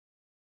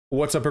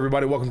What's up,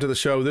 everybody? Welcome to the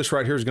show. This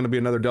right here is going to be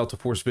another Delta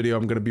Force video.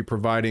 I'm going to be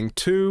providing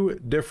two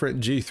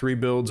different G3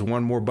 builds,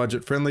 one more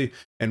budget friendly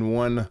and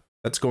one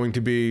that's going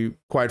to be,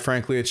 quite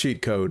frankly, a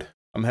cheat code.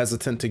 I'm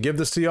hesitant to give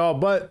this to y'all,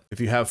 but if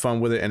you have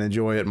fun with it and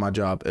enjoy it, my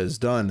job is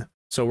done.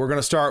 So we're going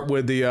to start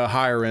with the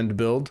higher end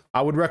build.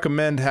 I would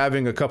recommend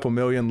having a couple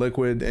million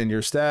liquid in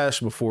your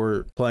stash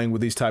before playing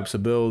with these types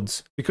of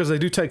builds because they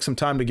do take some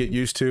time to get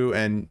used to,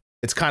 and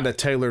it's kind of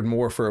tailored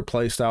more for a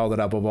playstyle that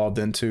I've evolved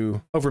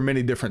into over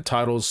many different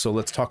titles. So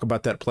let's talk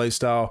about that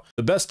playstyle.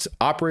 The best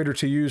operator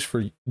to use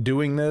for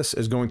doing this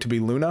is going to be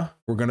Luna.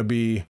 We're going to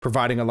be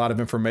providing a lot of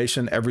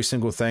information. Every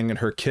single thing in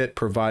her kit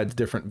provides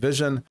different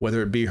vision,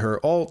 whether it be her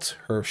ult,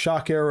 her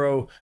shock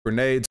arrow,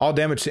 grenades. All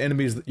damage to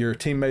enemies, your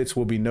teammates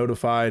will be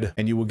notified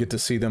and you will get to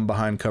see them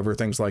behind cover,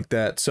 things like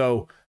that.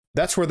 So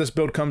that's where this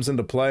build comes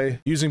into play.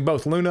 Using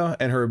both Luna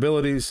and her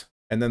abilities,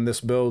 and then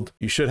this build,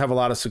 you should have a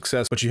lot of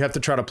success, but you have to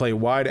try to play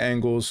wide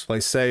angles,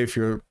 play safe.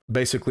 You're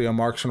basically a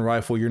marksman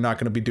rifle. You're not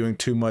going to be doing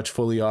too much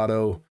fully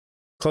auto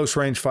close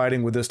range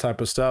fighting with this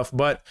type of stuff,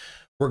 but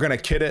we're going to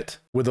kit it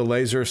with a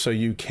laser so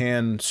you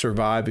can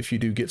survive if you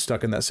do get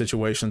stuck in that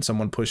situation,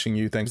 someone pushing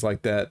you, things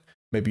like that.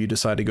 Maybe you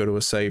decide to go to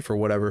a safe or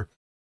whatever.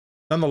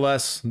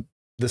 Nonetheless,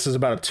 this is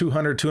about a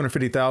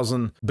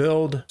 250,000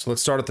 build. So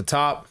let's start at the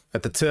top,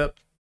 at the tip.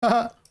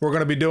 We're going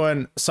to be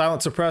doing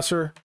silent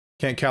suppressor.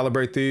 Can't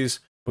calibrate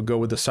these, but go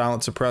with the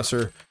silent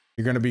suppressor.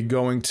 You're going to be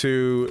going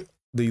to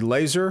the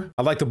laser.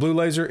 I like the blue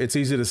laser. It's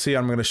easy to see.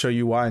 I'm going to show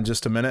you why in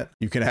just a minute.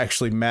 You can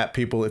actually map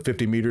people at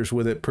 50 meters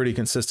with it pretty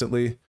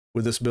consistently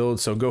with this build.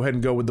 So go ahead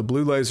and go with the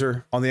blue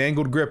laser. On the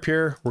angled grip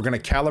here, we're going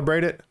to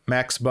calibrate it,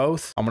 max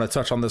both. I'm going to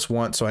touch on this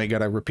once, so I ain't got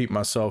to repeat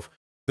myself.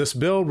 This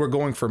build, we're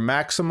going for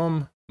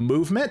maximum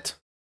movement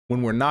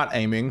when we're not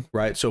aiming,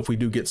 right? So if we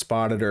do get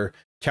spotted or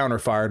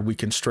counter-fired, we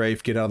can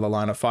strafe, get out of the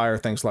line of fire,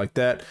 things like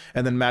that.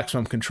 And then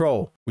maximum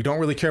control. We don't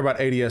really care about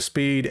ADS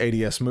speed,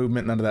 ADS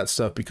movement, none of that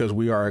stuff, because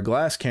we are a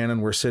glass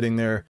cannon. We're sitting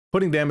there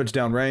putting damage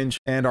down range,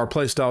 and our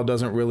playstyle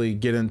doesn't really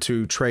get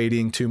into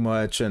trading too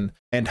much and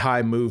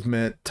high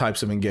movement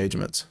types of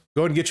engagements.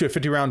 Go ahead and get you a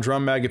 50-round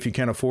drum mag if you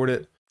can't afford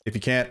it. If you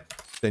can't,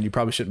 then you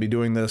probably shouldn't be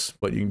doing this,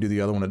 but you can do the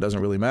other one. It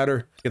doesn't really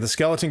matter. Get the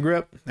skeleton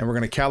grip, and we're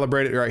going to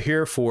calibrate it right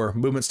here for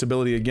movement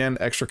stability again,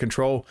 extra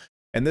control.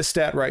 And this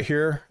stat right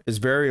here is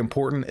very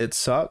important. It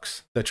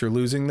sucks that you're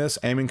losing this.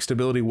 Aiming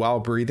stability while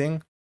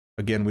breathing.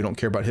 Again, we don't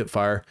care about hip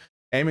fire.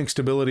 Aiming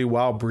stability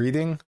while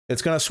breathing,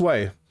 it's going to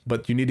sway,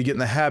 but you need to get in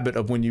the habit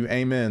of when you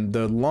aim in.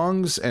 The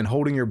lungs and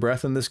holding your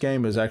breath in this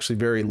game is actually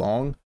very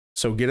long.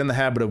 So get in the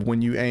habit of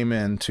when you aim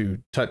in to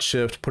touch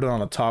shift, put it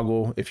on a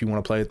toggle if you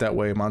want to play it that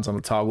way. Mine's on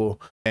a toggle,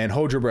 and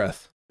hold your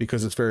breath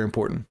because it's very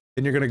important.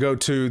 Then you're going to go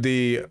to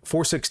the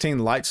 416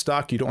 light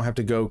stock. You don't have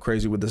to go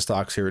crazy with the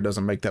stocks here. It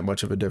doesn't make that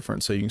much of a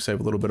difference, so you can save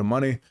a little bit of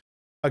money.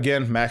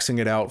 Again, maxing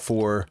it out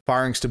for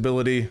firing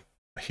stability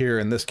here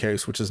in this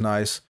case, which is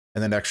nice,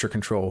 and then extra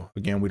control.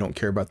 Again, we don't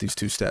care about these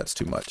two stats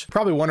too much.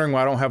 Probably wondering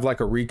why I don't have like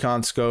a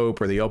recon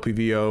scope or the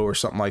LPVO or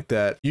something like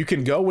that. You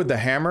can go with the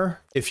hammer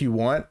if you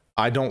want.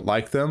 I don't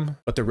like them,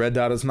 but the red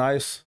dot is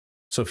nice.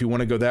 So if you want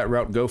to go that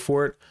route, go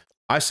for it.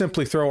 I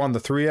simply throw on the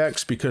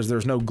 3X because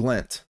there's no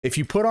glint. If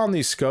you put on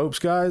these scopes,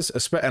 guys,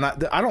 and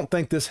I don't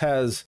think this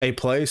has a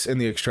place in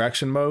the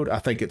extraction mode. I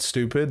think it's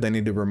stupid. They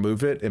need to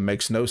remove it. It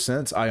makes no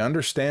sense. I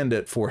understand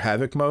it for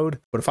Havoc mode,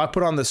 but if I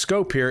put on the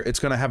scope here, it's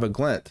going to have a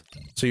glint.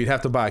 So you'd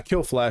have to buy a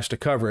kill flash to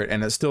cover it,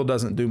 and it still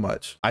doesn't do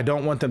much. I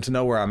don't want them to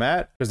know where I'm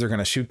at because they're going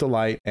to shoot the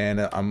light and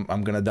I'm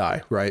going to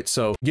die, right?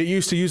 So get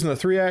used to using the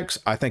 3X.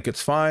 I think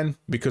it's fine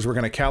because we're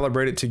going to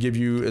calibrate it to give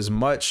you as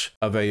much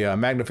of a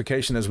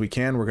magnification as we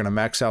can. We're going to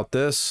max out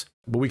this,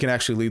 but we can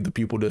actually leave the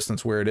pupil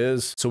distance where it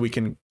is so we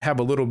can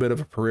have a little bit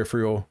of a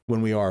peripheral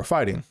when we are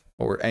fighting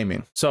or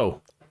aiming.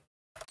 So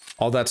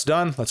all that's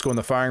done. Let's go in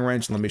the firing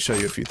range and let me show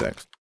you a few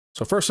things.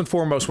 So first and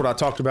foremost, what I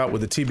talked about with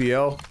the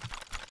TBL.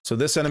 So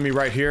this enemy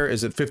right here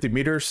is at 50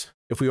 meters.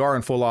 If we are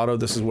in full auto,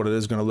 this is what it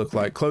is going to look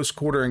like. Close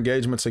quarter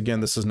engagements,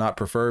 again, this is not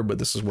preferred, but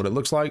this is what it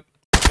looks like.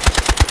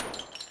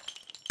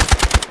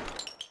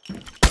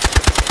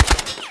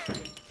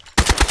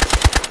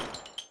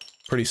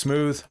 Pretty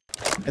smooth.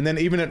 And then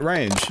even at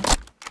range,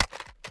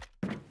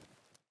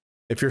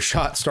 if your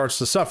shot starts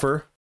to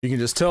suffer, you can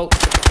just tilt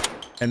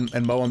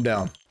and mow them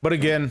down. But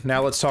again,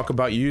 now let's talk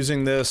about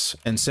using this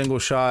in single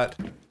shot.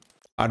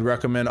 I'd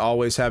recommend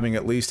always having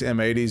at least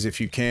M80s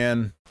if you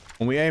can.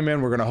 When we aim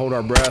in, we're going to hold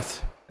our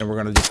breath and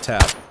we're going to just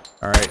tap.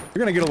 All right.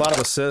 You're going to get a lot of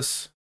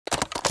assists.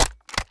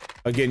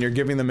 Again, you're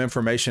giving them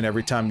information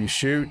every time you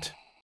shoot.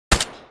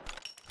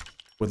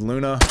 With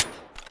Luna,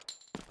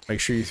 make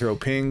sure you throw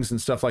pings and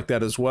stuff like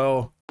that as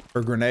well.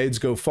 Her grenades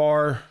go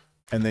far,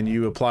 and then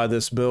you apply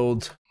this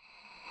build.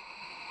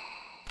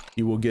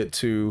 You will get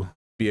to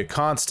be a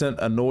constant,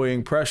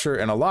 annoying pressure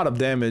and a lot of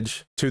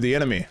damage to the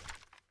enemy.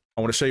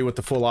 I want to show you what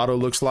the full auto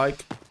looks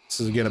like.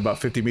 This is again about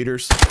 50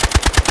 meters.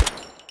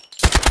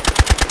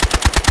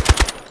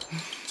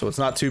 So it's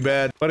not too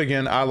bad, but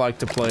again, I like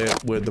to play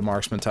it with the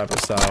marksman type of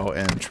style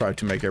and try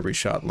to make every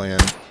shot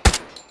land.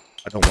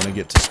 I don't want to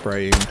get to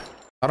spraying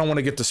I don't want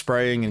to get to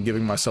spraying and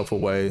giving myself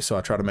away, so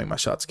I try to make my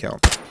shots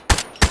count.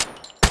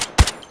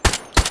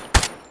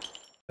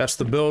 That's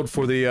the build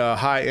for the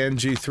high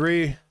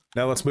MG3.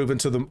 Now let's move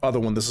into the other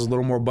one. This is a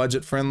little more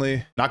budget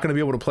friendly. Not going to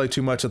be able to play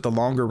too much at the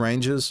longer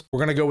ranges. We're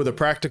going to go with a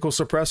practical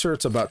suppressor.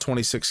 It's about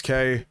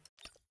 26K.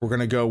 We're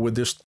going to go with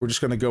this. We're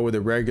just going to go with a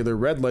regular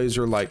red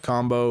laser light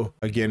combo.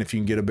 Again, if you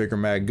can get a bigger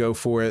mag, go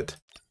for it.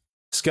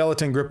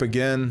 Skeleton grip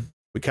again.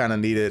 We kind of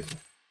need it.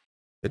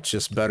 It's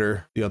just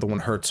better. The other one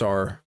hurts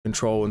our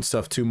control and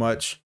stuff too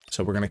much.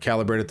 So we're going to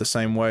calibrate it the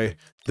same way.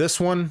 This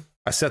one,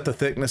 I set the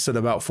thickness at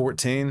about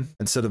 14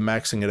 instead of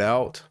maxing it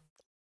out.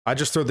 I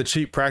just throw the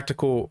cheap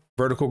practical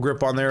vertical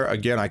grip on there.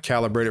 Again, I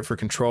calibrate it for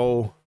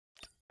control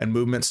and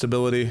movement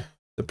stability.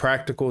 The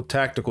practical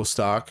tactical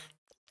stock,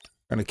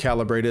 I'm going to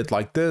calibrate it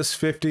like this,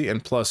 50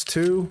 and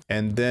 +2.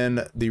 And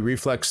then the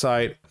reflex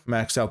sight,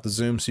 max out the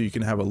zoom so you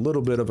can have a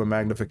little bit of a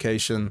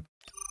magnification.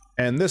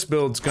 And this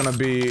build's going to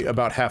be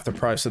about half the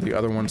price of the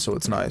other one, so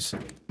it's nice.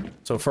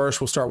 So first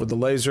we'll start with the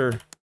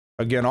laser.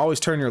 Again, always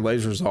turn your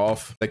lasers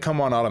off. They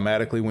come on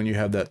automatically when you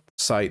have that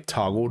sight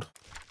toggled.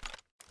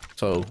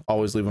 So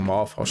always leave them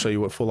off. I'll show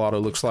you what full auto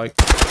looks like.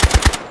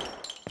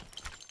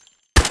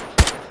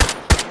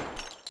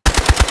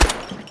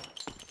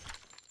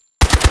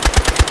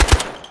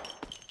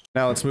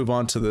 Now let's move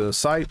on to the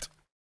sight.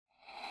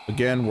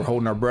 Again, we're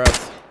holding our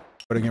breath.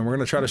 But again, we're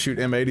going to try to shoot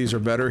M80s or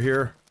better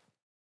here.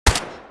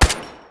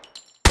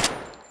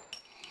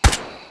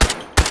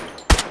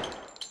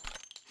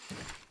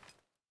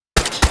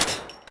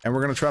 And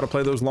we're going to try to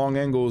play those long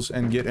angles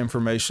and get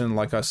information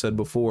like I said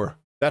before.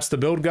 That's the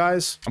build,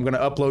 guys. I'm going to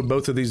upload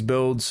both of these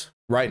builds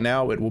right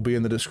now. It will be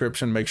in the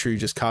description. Make sure you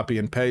just copy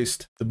and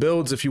paste the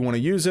builds if you want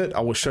to use it. I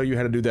will show you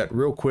how to do that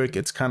real quick.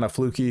 It's kind of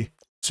fluky.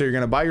 So you're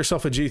going to buy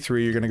yourself a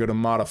G3. You're going to go to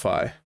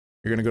modify.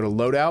 You're going to go to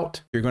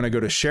loadout. You're going to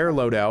go to share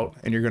loadout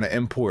and you're going to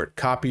import.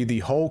 Copy the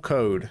whole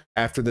code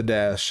after the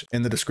dash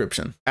in the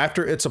description.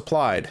 After it's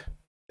applied,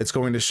 it's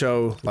going to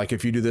show, like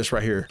if you do this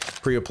right here,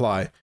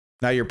 pre-apply.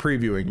 Now you're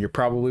previewing. You're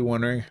probably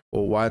wondering,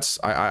 well, why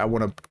I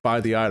want to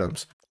buy the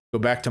items. Go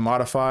back to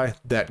modify,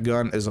 that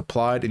gun is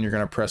applied, and you're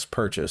going to press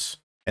purchase.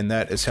 And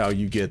that is how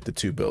you get the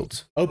two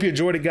builds. I hope you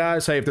enjoyed it,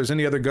 guys. Hey, if there's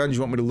any other guns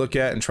you want me to look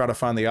at and try to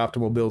find the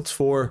optimal builds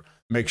for,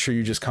 make sure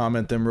you just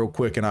comment them real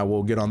quick, and I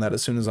will get on that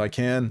as soon as I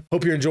can.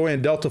 Hope you're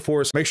enjoying Delta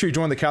Force. Make sure you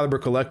join the Caliber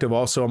Collective.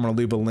 Also, I'm going to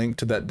leave a link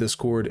to that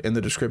Discord in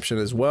the description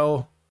as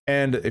well.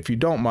 And if you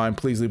don't mind,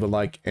 please leave a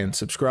like and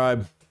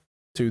subscribe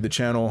to the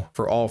channel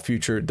for all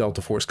future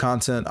Delta Force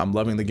content. I'm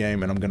loving the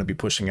game and I'm going to be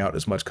pushing out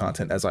as much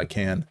content as I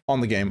can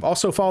on the game.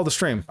 Also follow the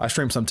stream. I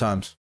stream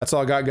sometimes. That's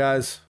all I got,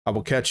 guys. I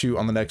will catch you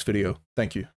on the next video. Thank you.